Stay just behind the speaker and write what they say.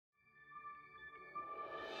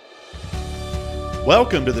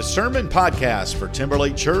Welcome to the Sermon Podcast for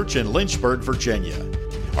Timberlake Church in Lynchburg, Virginia.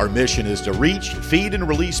 Our mission is to reach, feed, and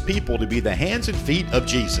release people to be the hands and feet of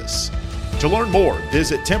Jesus. To learn more,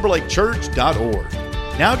 visit timberlakechurch.org.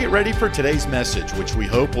 Now get ready for today's message, which we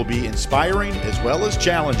hope will be inspiring as well as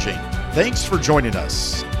challenging. Thanks for joining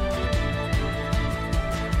us.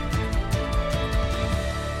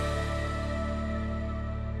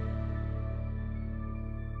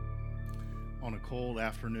 On a cold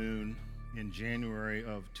afternoon in January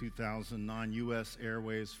of 2009, U.S.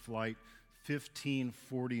 Airways Flight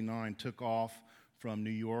 1549 took off from New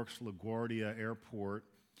York's LaGuardia Airport.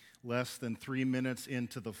 Less than 3 minutes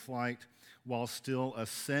into the flight, while still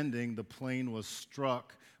ascending, the plane was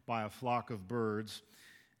struck by a flock of birds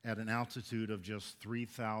at an altitude of just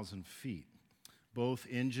 3,000 feet. Both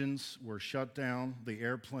engines were shut down. The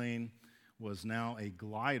airplane was now a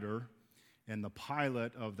glider, and the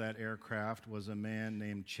pilot of that aircraft was a man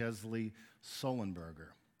named Chesley Sullenberger,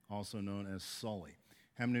 also known as Sully.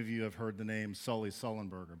 How many of you have heard the name Sully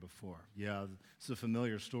Sullenberger before? Yeah, it's a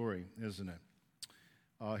familiar story, isn't it?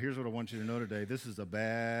 Here's what I want you to know today. This is a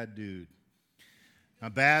bad dude. Now,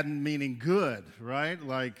 bad meaning good, right?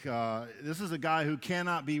 Like, this is a guy who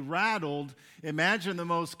cannot be rattled. Imagine the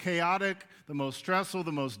most chaotic, the most stressful,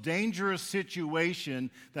 the most dangerous situation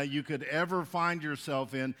that you could ever find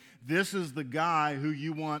yourself in. This is the guy who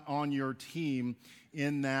you want on your team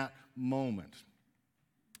in that moment.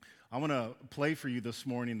 I want to play for you this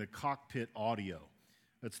morning the cockpit audio.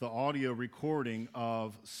 It's the audio recording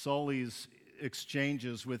of Sully's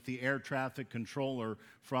exchanges with the air traffic controller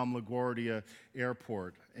from LaGuardia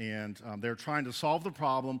Airport. And they're trying to solve the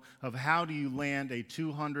problem of how do you land a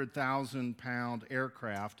 200,000-pound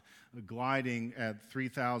aircraft gliding at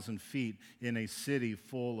 3,000 feet in a city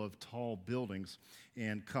full of tall buildings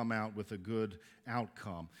and come out with a good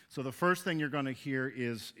outcome. So the first thing you're going to hear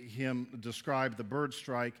is him describe the bird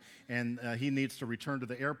strike, and he needs to return to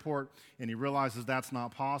the airport, and he realizes that's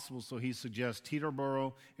not possible, so he suggests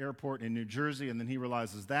Teterboro Airport in New Jersey, and then he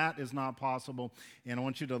realizes that is not possible, and I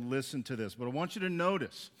want you to listen to this. But I want you to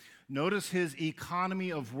notice his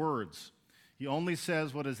economy of words. He only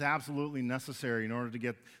says what is absolutely necessary in order to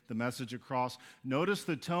get the message across. Notice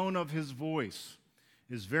the tone of his voice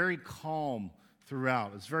is very calm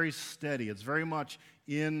throughout. It's very steady. It's very much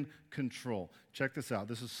in control. Check this out.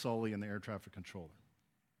 This is Sully and the air traffic controller.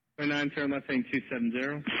 9, turn left heading 270.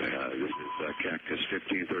 This is Cactus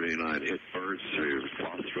 1539. Hit birds to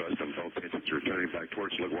lost thrust on both engines returning back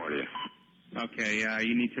towards LaGuardia. Okay,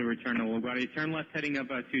 you need to return to LaGuardia. Turn left heading up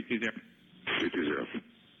 220. 220.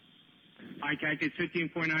 Hi, Cactus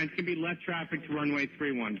 1549. It's going to be left traffic to runway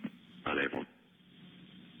 31. Unable.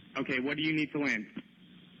 Okay, what do you need to land?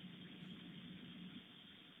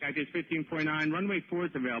 Cactus 1549, runway 4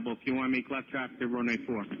 is available if you want to make left traffic to runway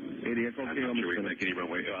 4. I'm not sure we can make any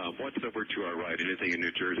runway. What's over to our right? Anything in New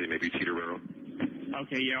Jersey, maybe Teterboro?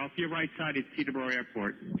 Okay, yeah, off your right side is Teterboro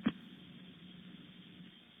Airport.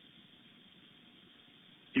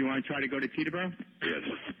 Do you want to try to go to Teterboro? Yes.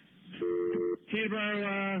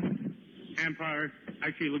 Teterboro, Empire,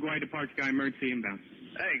 actually LaGuardia Departure Guy, emergency inbound.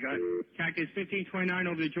 Hey, guys. Cactus 1529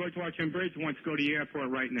 over the George Washington Bridge wants to go to the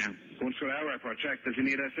airport right now. Wants to go to our airport. Check. Does he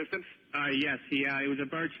need assistance? Yes, it was a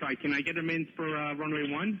bird strike. Can I get him in for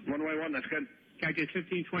runway 1? Runway 1, that's good. Cactus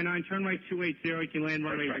 1529, turn right 280. You can land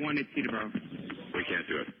runway 1 at Teterboro. We can't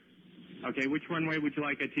do it. Okay, which runway would you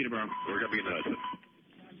like at Teterboro? We're going to be in the Hudson.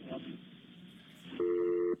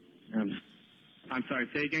 I'm sorry,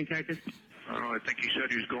 say again, Cactus? I think he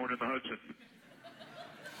said he was going in the Hudson.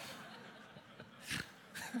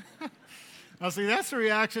 Now, see, that's the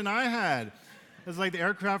reaction I had. It's like the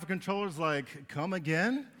air traffic controller's like, come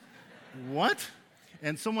again? What?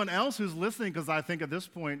 And someone else who's listening, because I think at this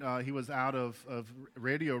point he was out of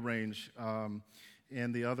radio range,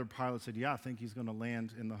 and the other pilot said, yeah, I think he's going to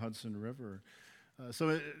land in the Hudson River.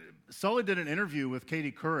 Sully did an interview with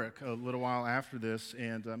Katie Couric a little while after this,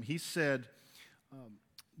 and he said,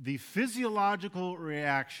 the physiological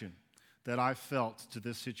reaction that I felt to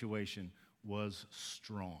this situation was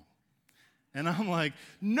strong. And I'm like,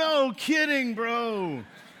 no kidding, bro.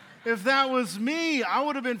 If that was me, I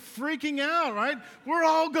would have been freaking out, right? We're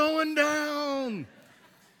all going down.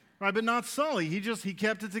 Right, but not Sully. He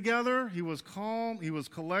kept it together. He was calm. He was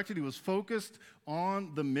collected. He was focused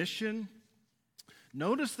on the mission.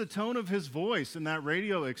 Notice the tone of his voice in that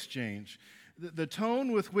radio exchange. The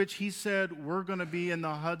tone with which he said, we're going to be in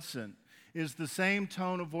the Hudson, is the same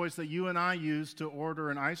tone of voice that you and I use to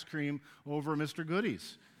order an ice cream over Mr.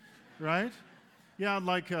 Goody's, right? Yeah, I'd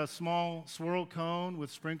like a small swirl cone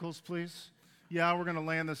with sprinkles, please. Yeah, we're going to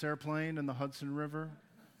land this airplane in the Hudson River.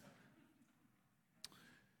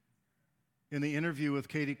 In the interview with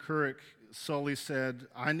Katie Couric, Sully said,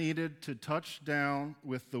 I needed to touch down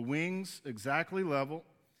with the wings exactly level,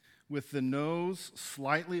 with the nose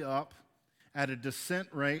slightly up, at a descent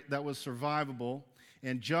rate that was survivable,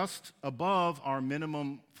 and just above our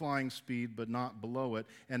minimum flying speed, but not below it.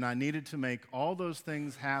 And I needed to make all those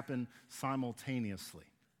things happen simultaneously.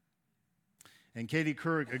 And Katie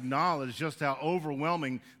Couric acknowledged just how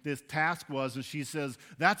overwhelming this task was, and she says,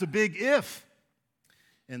 that's a big if.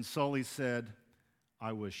 And Sully said,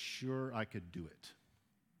 I was sure I could do it.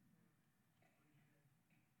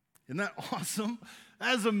 Isn't that awesome?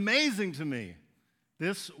 That is amazing to me.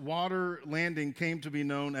 This water landing came to be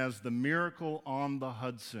known as the Miracle on the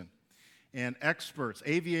Hudson. And experts,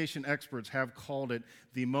 aviation experts, have called it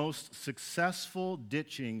the most successful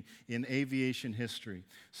ditching in aviation history.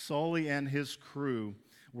 Sully and his crew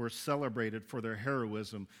were celebrated for their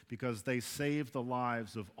heroism because they saved the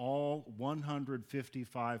lives of all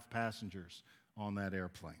 155 passengers on that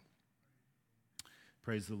airplane.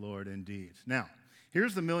 Praise the Lord indeed. Now,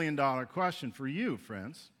 here's the million-dollar question for you,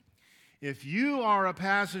 friends. If you are a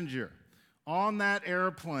passenger on that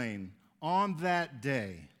airplane on that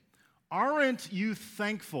day, aren't you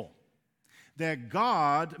thankful that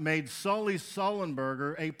God made Sully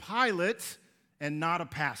Sullenberger a pilot and not a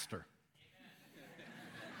pastor?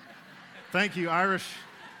 Thank you, Irish.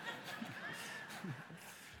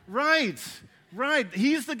 Right.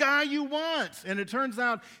 He's the guy you want. And it turns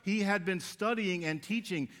out he had been studying and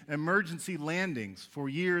teaching emergency landings for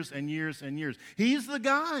years and years and years. He's the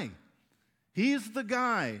guy.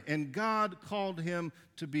 And God called him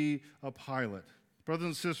to be a pilot. Brothers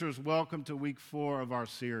and sisters, welcome to week 4 of our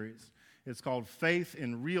series. It's called Faith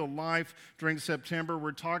in Real Life. During September,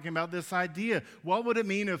 we're talking about this idea. What would it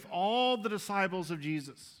mean if all the disciples of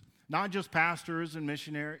Jesus, not just pastors and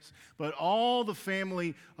missionaries, but all the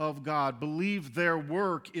family of God, believed their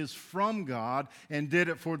work is from God and did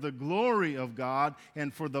it for the glory of God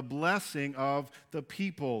and for the blessing of the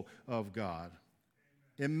people of God?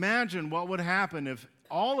 Imagine what would happen if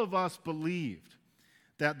all of us believed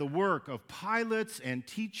that the work of pilots and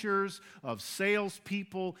teachers, of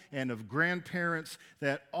salespeople and of grandparents,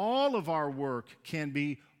 that all of our work can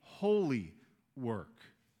be holy work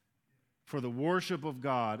for the worship of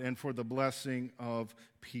God and for the blessing of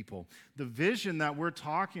people. The vision that we're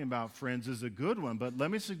talking about, friends, is a good one, but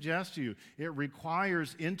let me suggest to you, it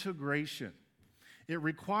requires integration. It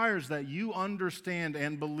requires that you understand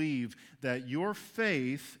and believe that your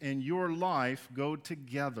faith and your life go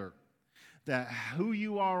together. That who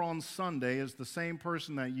you are on Sunday is the same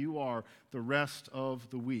person that you are the rest of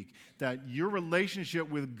the week. That your relationship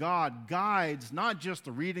with God guides not just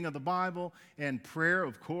the reading of the Bible and prayer,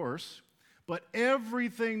 of course, but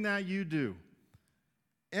everything that you do.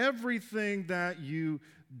 Everything that you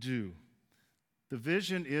do. The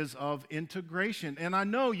vision is of integration. And I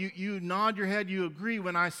know you nod your head, you agree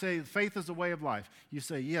when I say faith is a way of life. You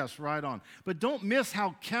say, yes, right on. But don't miss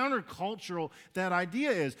how countercultural that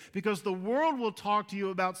idea is, because the world will talk to you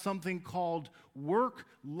about something called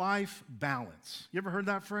work-life balance. You ever heard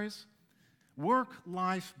that phrase?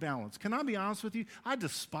 Work-life balance. Can I be honest with you? I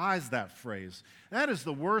despise that phrase. That is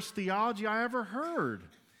the worst theology I ever heard.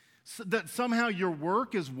 So that somehow your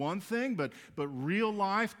work is one thing, but real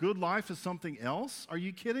life, good life is something else? Are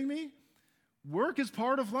you kidding me? Work is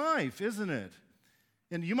part of life, isn't it?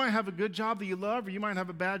 And you might have a good job that you love, or you might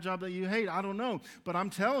have a bad job that you hate. I don't know. But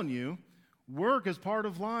I'm telling you, work is part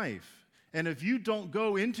of life. And if you don't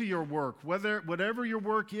go into your work, whatever your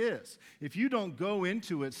work is, if you don't go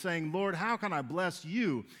into it saying, Lord, how can I bless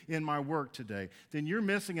you in my work today? Then you're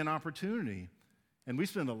missing an opportunity. And we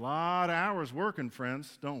spend a lot of hours working,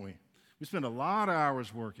 friends, don't we? We spend a lot of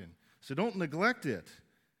hours working. So don't neglect it.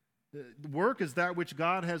 Work is that which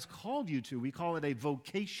God has called you to. We call it a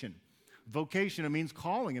vocation. Vocation, it means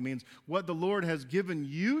calling. It means what the Lord has given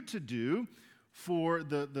you to do for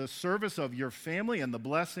the service of your family and the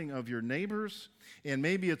blessing of your neighbors. And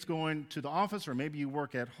maybe it's going to the office, or maybe you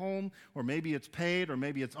work at home, or maybe it's paid, or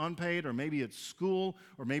maybe it's unpaid, or maybe it's school,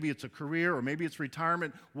 or maybe it's a career, or maybe it's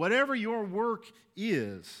retirement. Whatever your work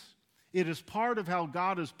is, it is part of how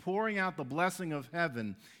God is pouring out the blessing of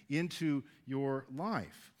heaven into your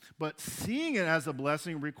life. But seeing it as a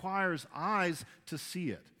blessing requires eyes to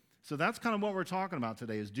see it. So that's kind of what we're talking about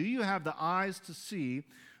today, is do you have the eyes to see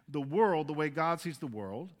the world the way God sees the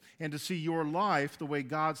world, and to see your life the way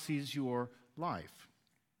God sees your life?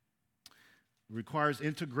 It requires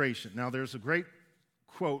integration. Now, there's a great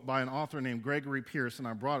quote by an author named Gregory Pierce, and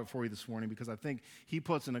I brought it for you this morning because I think he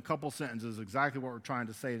puts in a couple sentences exactly what we're trying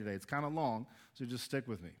to say today. It's kind of long, so just stick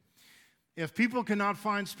with me. If people cannot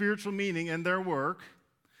find spiritual meaning in their work,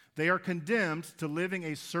 They are condemned to living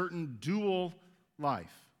a certain dual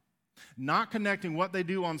life, not connecting what they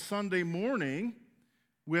do on Sunday morning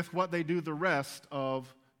with what they do the rest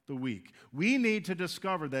of the week. We need to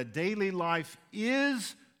discover that daily life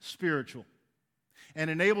is spiritual and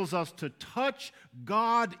enables us to touch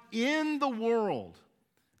God in the world,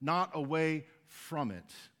 not away from it.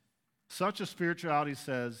 Such a spirituality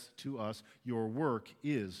says to us, your work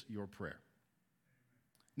is your prayer.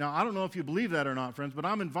 Now, I don't know if you believe that or not, friends, but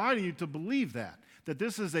I'm inviting you to believe that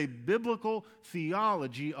this is a biblical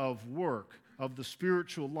theology of work, of the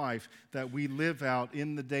spiritual life that we live out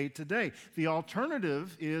in the day-to-day. The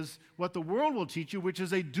alternative is what the world will teach you, which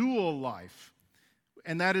is a dual life,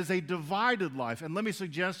 and that is a divided life. And let me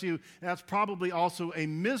suggest to you, that's probably also a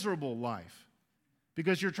miserable life,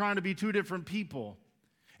 because you're trying to be two different people.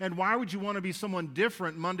 And why would you want to be someone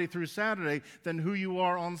different Monday through Saturday than who you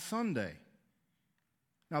are on Sunday?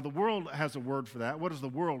 Now, the world has a word for that. What does the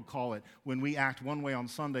world call it when we act one way on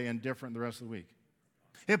Sunday and different the rest of the week?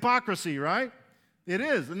 Hypocrisy, right? It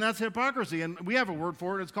is, and that's hypocrisy. And we have a word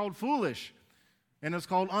for it. It's called foolish, and it's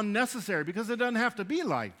called unnecessary, because it doesn't have to be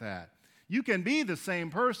like that. You can be the same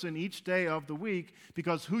person each day of the week,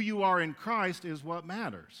 because who you are in Christ is what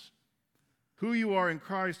matters. Who you are in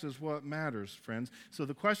Christ is what matters, friends. So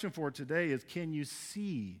the question for today is, can you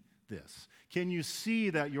see this? Can you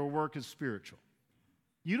see that your work is spiritual?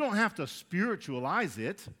 You don't have to spiritualize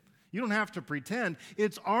it. You don't have to pretend.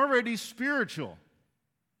 It's already spiritual.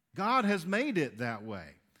 God has made it that way.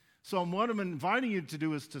 So what I'm inviting you to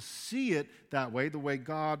do is to see it that way, the way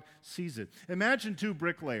God sees it. Imagine two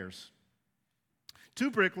bricklayers.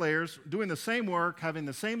 Two bricklayers doing the same work, having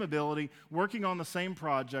the same ability, working on the same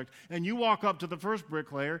project, and you walk up to the first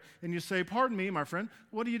bricklayer and you say, "Pardon me, my friend,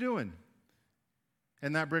 what are you doing?"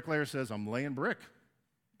 And that bricklayer says, "I'm laying brick."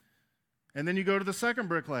 And then you go to the second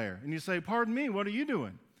bricklayer and you say, "Pardon me, what are you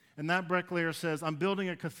doing?" And that bricklayer says, "I'm building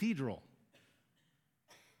a cathedral."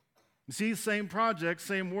 You see, same project,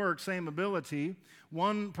 same work, same ability.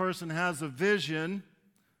 One person has a vision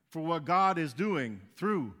for what God is doing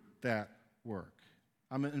through that work.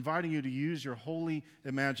 I'm inviting you to use your holy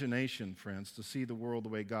imagination, friends, to see the world the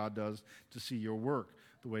way God does, to see your work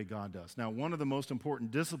the way God does. Now, one of the most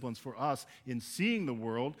important disciplines for us in seeing the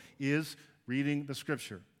world is reading the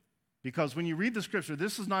Scripture. Because when you read the Scripture,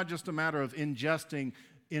 this is not just a matter of ingesting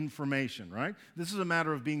information, right? This is a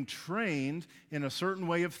matter of being trained in a certain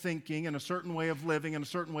way of thinking, in a certain way of living, in a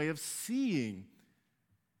certain way of seeing.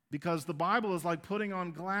 Because the Bible is like putting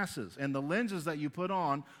on glasses, and the lenses that you put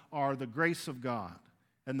on are the grace of God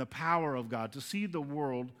and the power of God, to see the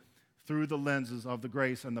world through the lenses of the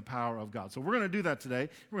grace and the power of God. So we're going to do that today.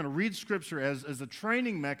 We're going to read Scripture as a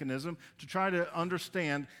training mechanism to try to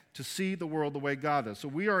understand, to see the world the way God does. So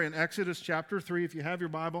we are in Exodus chapter 3. If you have your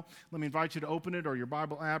Bible, let me invite you to open it, or your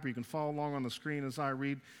Bible app, or you can follow along on the screen as I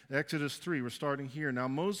read Exodus 3. We're starting here. Now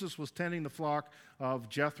Moses was tending the flock of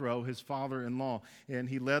Jethro, his father-in-law, and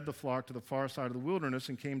he led the flock to the far side of the wilderness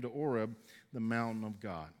and came to Oreb, the mountain of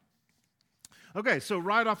God. Okay, so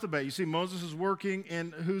right off the bat, you see Moses is working,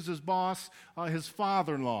 and who's his boss? His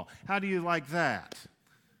father-in-law. How do you like that?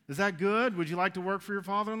 Is that good? Would you like to work for your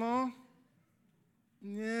father-in-law?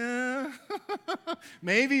 Yeah.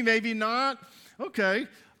 Maybe, maybe not. Okay,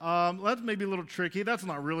 that's maybe a little tricky. That's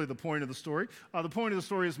not really the point of the story. The point of the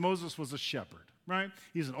story is Moses was a shepherd, right?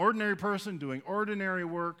 He's an ordinary person doing ordinary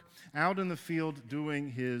work out in the field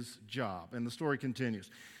doing his job. And the story continues.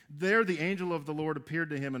 There the angel of the Lord appeared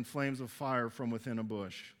to him in flames of fire from within a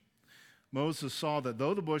bush. Moses saw that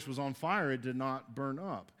though the bush was on fire, it did not burn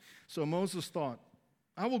up. So Moses thought,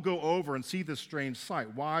 I will go over and see this strange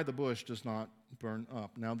sight, why the bush does not burn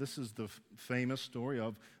up. Now this is the famous story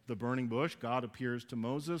of the burning bush. God appears to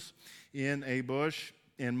Moses in a bush,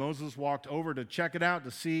 and Moses walked over to check it out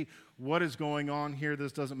to see what is going on here.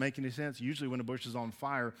 This doesn't make any sense. Usually when a bush is on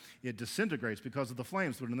fire, it disintegrates because of the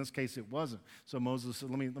flames, but in this case it wasn't. So Moses said,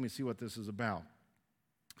 let me see what this is about.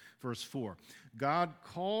 Verse 4, God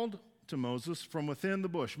called to Moses from within the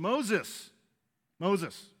bush, Moses,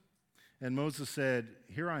 Moses. And Moses said,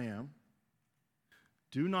 here I am.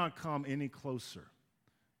 Do not come any closer,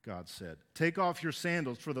 God said. Take off your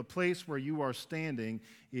sandals, for the place where you are standing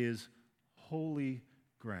is holy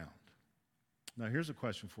ground. Now, here's a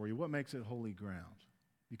question for you. What makes it holy ground?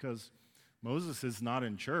 Because Moses is not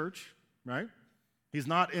in church, right? He's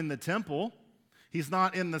not in the temple. He's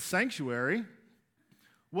not in the sanctuary.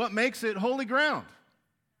 What makes it holy ground?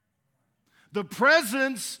 The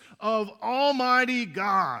presence of Almighty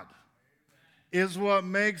God is what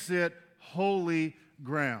makes it holy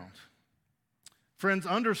ground. Friends,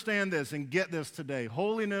 understand this and get this today.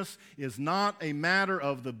 Holiness is not a matter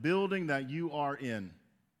of the building that you are in.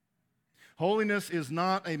 Holiness is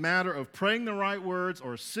not a matter of praying the right words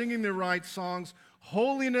or singing the right songs.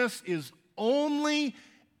 Holiness is only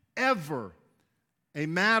ever a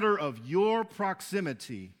matter of your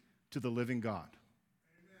proximity to the living God.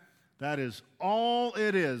 Amen. That is all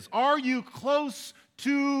it is. Are you close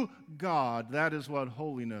to God? That is what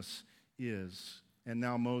holiness is. And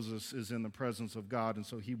now Moses is in the presence of God, and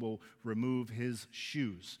so he will remove his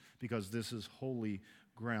shoes because this is holy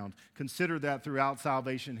ground. Consider that throughout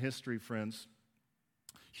salvation history, friends.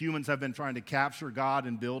 Humans have been trying to capture God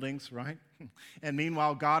in buildings, right? And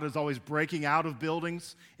meanwhile, God is always breaking out of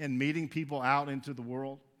buildings and meeting people out into the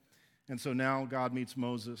world. And so now God meets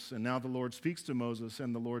Moses, and now the Lord speaks to Moses,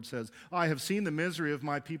 and the Lord says, I have seen the misery of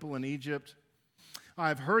my people in Egypt. I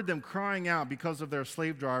have heard them crying out because of their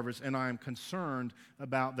slave drivers, and I am concerned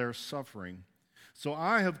about their suffering. So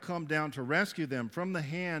I have come down to rescue them from the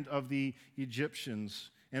hand of the Egyptians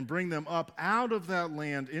and bring them up out of that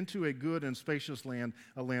land into a good and spacious land,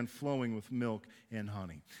 a land flowing with milk and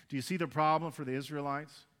honey. Do you see the problem for the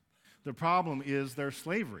Israelites? The problem is their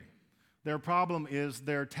slavery. Their problem is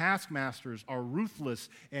their taskmasters are ruthless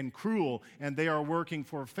and cruel, and they are working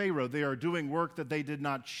for Pharaoh. They are doing work that they did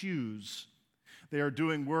not choose. They are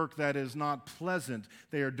doing work that is not pleasant.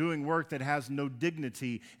 They are doing work that has no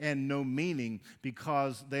dignity and no meaning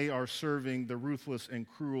because they are serving the ruthless and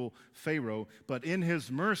cruel Pharaoh. But in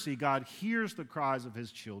his mercy, God hears the cries of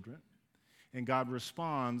his children, and God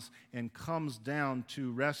responds and comes down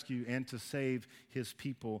to rescue and to save his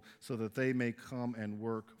people so that they may come and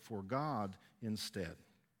work for God instead.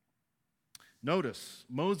 Notice,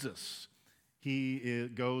 Moses, he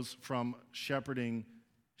goes from shepherding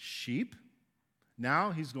sheep.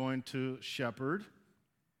 Now he's going to shepherd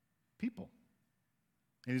people.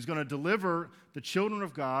 And he's going to deliver the children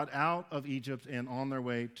of God out of Egypt and on their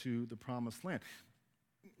way to the promised land.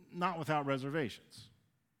 Not without reservations,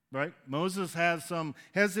 right? Moses has some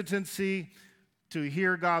hesitancy to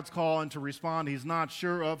hear God's call and to respond. He's not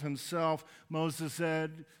sure of himself. Moses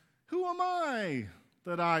said, who am I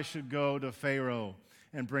that I should go to Pharaoh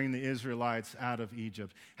and bring the Israelites out of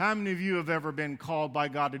Egypt? How many of you have ever been called by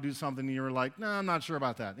God to do something and you were like, no, I'm not sure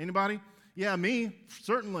about that? Anybody? Yeah, me,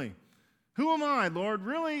 certainly. Who am I, Lord?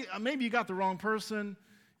 Really? Maybe you got the wrong person.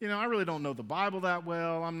 I really don't know the Bible that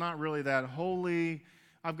well. I'm not really that holy.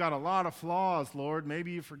 I've got a lot of flaws, Lord.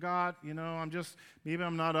 Maybe you forgot. Maybe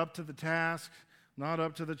I'm not up to the task, not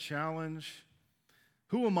up to the challenge.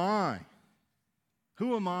 Who am I?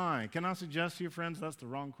 Who am I? Can I suggest to you, friends, that's the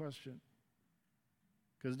wrong question?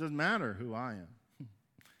 Because it doesn't matter who I am.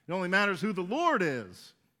 It only matters who the Lord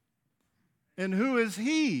is. And who is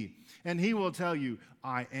he? And he will tell you,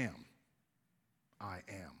 I am. I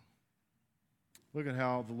am. Look at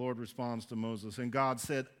how the Lord responds to Moses. And God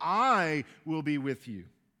said, I will be with you.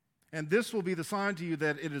 And this will be the sign to you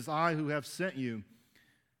that it is I who have sent you.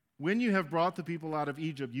 When you have brought the people out of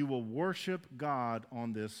Egypt, you will worship God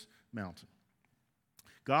on this mountain.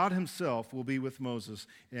 God himself will be with Moses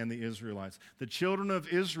and the Israelites. The children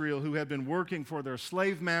of Israel who had been working for their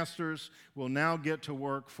slave masters will now get to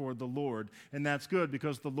work for the Lord. And that's good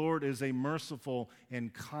because the Lord is a merciful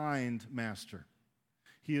and kind master.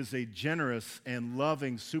 He is a generous and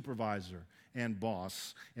loving supervisor and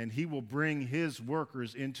boss, and he will bring his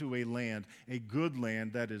workers into a land, a good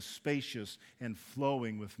land that is spacious and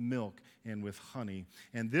flowing with milk and with honey.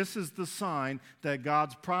 And this is the sign that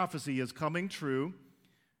God's prophecy is coming true.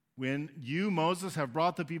 When you, Moses, have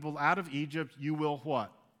brought the people out of Egypt, you will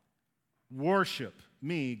what? Worship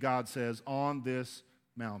me, God says, on this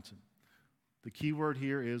mountain. The key word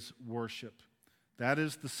here is worship. That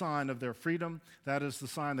is the sign of their freedom. That is the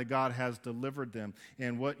sign that God has delivered them.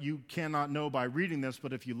 And what you cannot know by reading this,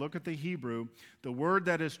 but if you look at the Hebrew, the word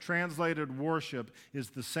that is translated worship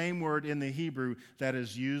is the same word in the Hebrew that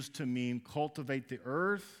is used to mean cultivate the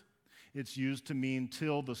earth. It's used to mean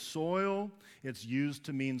till the soil. It's used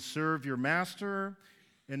to mean serve your master.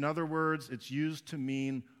 In other words, it's used to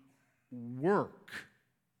mean work.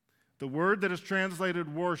 The word that is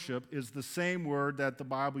translated worship is the same word that the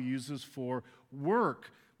Bible uses for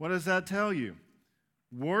work. What does that tell you?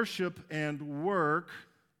 Worship and work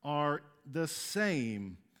are the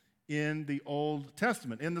same in the Old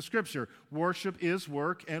Testament. In the Scripture, worship is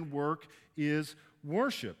work and work is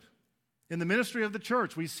worship. In the ministry of the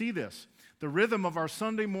church, we see this. The rhythm of our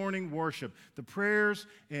Sunday morning worship, the prayers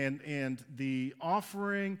and the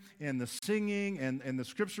offering and the singing and the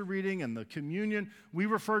scripture reading and the communion, we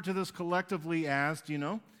refer to this collectively as,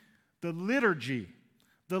 the liturgy.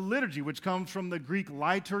 The liturgy, which comes from the Greek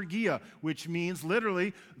liturgia, which means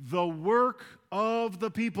literally the work of the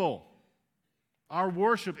people. Our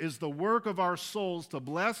worship is the work of our souls to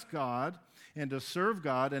bless God and to serve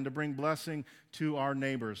God and to bring blessing to our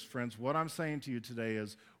neighbors. Friends, what I'm saying to you today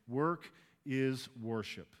is work is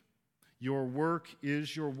worship. Your work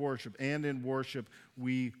is your worship, and in worship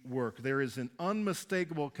we work. There is an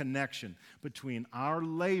unmistakable connection between our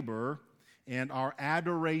labor and our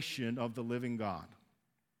adoration of the living God.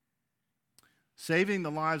 Saving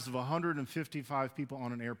the lives of 155 people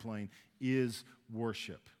on an airplane is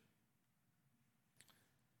worship.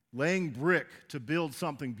 Laying brick to build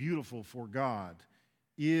something beautiful for God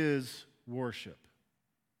is worship.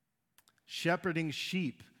 Shepherding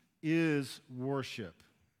sheep is worship.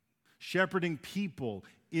 Shepherding people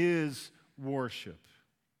is worship.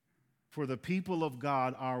 For the people of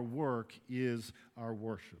God, our work is our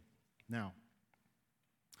worship. Now,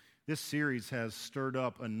 this series has stirred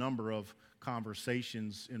up a number of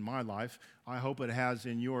conversations in my life. I hope it has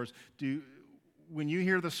in yours. When you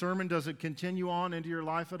hear the sermon, does it continue on into your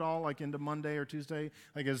life at all, like into Monday or Tuesday?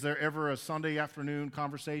 Like, is there ever a Sunday afternoon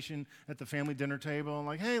conversation at the family dinner table? And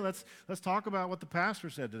like, hey, let's talk about what the pastor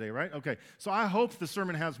said today, right? Okay, so I hope the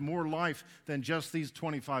sermon has more life than just these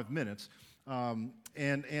 25 minutes. And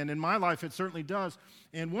in my life, it certainly does.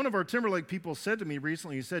 And one of our Timberlake people said to me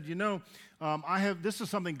recently, he said, this is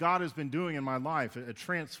something God has been doing in my life, a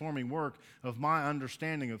transforming work of my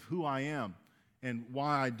understanding of who I am and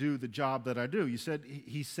why I do the job that I do. He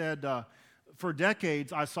said, for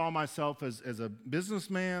decades, I saw myself as a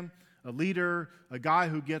businessman, a leader, a guy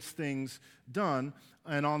who gets things done.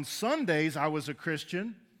 And on Sundays, I was a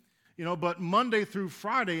Christian, but Monday through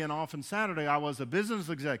Friday and often Saturday, I was a business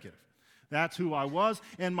executive. That's who I was,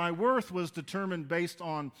 and my worth was determined based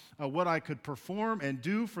on what I could perform and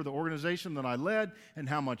do for the organization that I led, and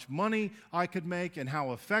how much money I could make, and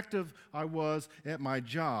how effective I was at my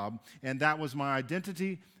job. And that was my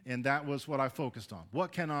identity, and that was what I focused on.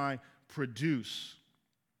 What can I produce?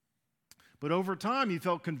 But over time, he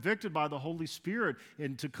felt convicted by the Holy Spirit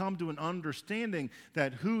and to come to an understanding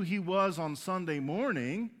that who he was on Sunday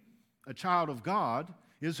morning, a child of God,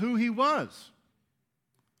 is who he was.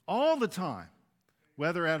 All the time,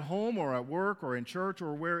 whether at home or at work or in church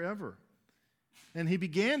or wherever. And he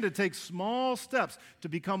began to take small steps to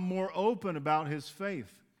become more open about his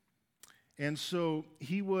faith. And so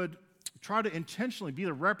he would try to intentionally be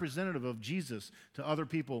the representative of Jesus to other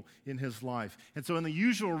people in his life. And so in the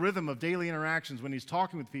usual rhythm of daily interactions, when he's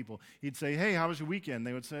talking with people, he'd say, hey, how was your weekend?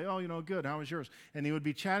 They would say, oh, good, how was yours? And he would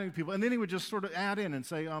be chatting with people. And then he would just sort of add in and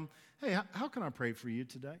say, hey, how can I pray for you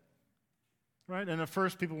today? Right? And at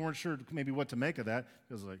first, people weren't sure maybe what to make of that,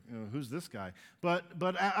 because who's this guy? But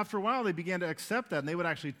after a while, they began to accept that, and they would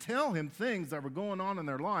actually tell him things that were going on in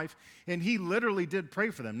their life, and he literally did pray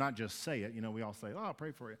for them, not just say it. We all say, oh, I'll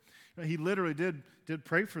pray for you. He literally did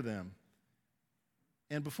pray for them.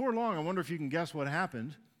 And before long, I wonder if you can guess what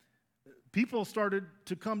happened. People started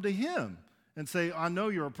to come to him and say, I know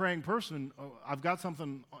you're a praying person. I've got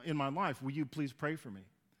something in my life. Will you please pray for me?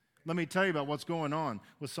 Let me tell you about what's going on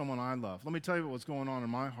with someone I love. Let me tell you about what's going on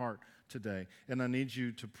in my heart today, and I need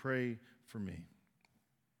you to pray for me.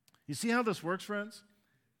 You see how this works, friends?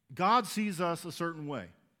 God sees us a certain way.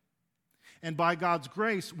 And by God's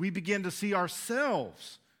grace, we begin to see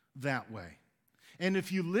ourselves that way. And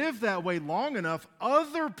if you live that way long enough,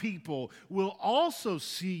 other people will also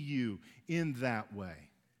see you in that way.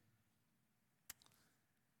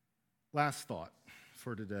 Last thought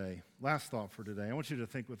for today. I want you to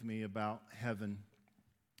think with me about heaven.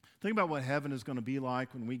 Think about what heaven is going to be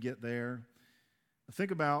like when we get there. Think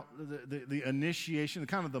about the initiation,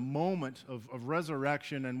 kind of the moment of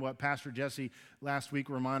resurrection, and what Pastor Jesse last week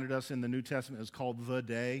reminded us in the New Testament is called the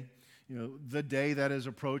day. The day that is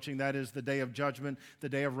approaching, that is the day of judgment, the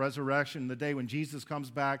day of resurrection, the day when Jesus comes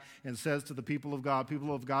back and says to the people of God,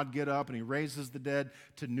 get up, and he raises the dead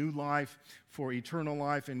to new life for eternal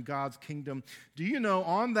life in God's kingdom. Do you know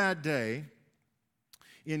on that day,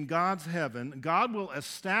 in God's heaven, God will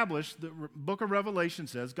establish, the book of Revelation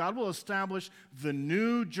says, God will establish the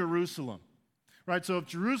new Jerusalem. Right, so if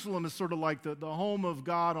Jerusalem is sort of like the home of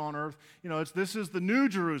God on earth, this is the new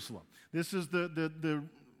Jerusalem. This is the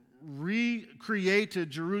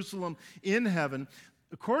recreated Jerusalem in heaven.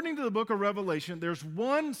 According to the book of Revelation, there's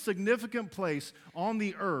one significant place on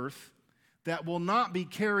the earth that will not be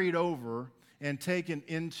carried over and taken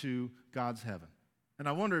into God's heaven. And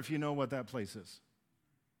I wonder if you know what that place is.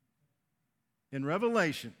 In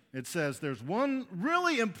Revelation, it says there's one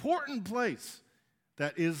really important place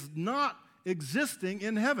that is not existing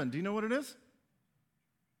in heaven. Do you know what it is?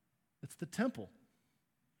 It's the temple.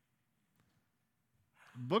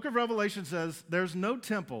 Book of Revelation says there's no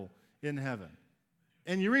temple in heaven.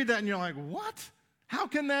 And you read that and you're like, what? How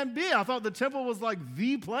can that be? I thought the temple was like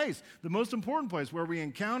the place, the most important place where we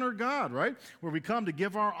encounter God, right? Where we come to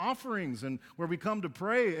give our offerings and where we come to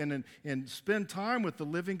pray and spend time with the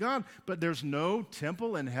living God. But there's no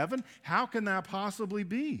temple in heaven? How can that possibly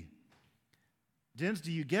be? Gents,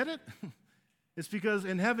 do you get it? It's because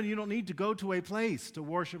in heaven you don't need to go to a place to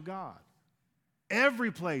worship God.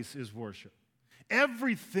 Every place is worship.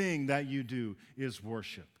 Everything that you do is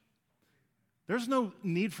worship. There's no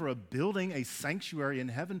need for a building, a sanctuary in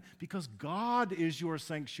heaven, because God is your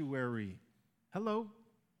sanctuary. Hello?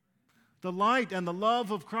 The light and the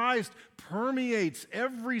love of Christ permeates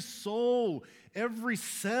every soul, every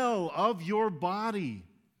cell of your body.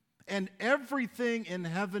 And everything in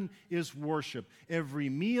heaven is worship. Every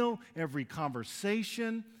meal, every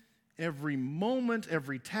conversation, every moment,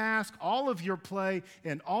 every task, all of your play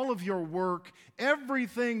and all of your work,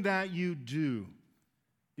 everything that you do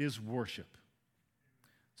is worship.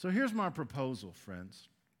 So here's my proposal, friends.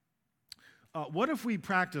 What if we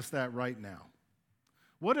practice that right now?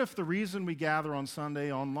 What if the reason we gather on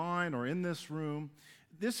Sunday online or in this room,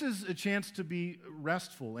 this is a chance to be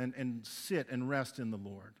restful and sit and rest in the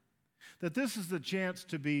Lord? That this is the chance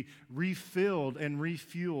to be refilled and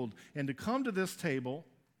refueled and to come to this table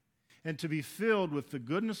and to be filled with the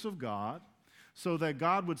goodness of God so that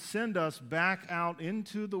God would send us back out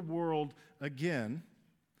into the world again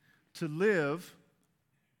to live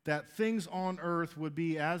that things on earth would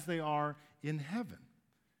be as they are in heaven.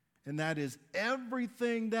 And that is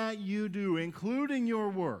everything that you do, including your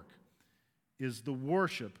work, is the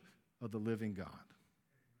worship of the living God.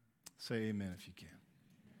 Say amen if you can.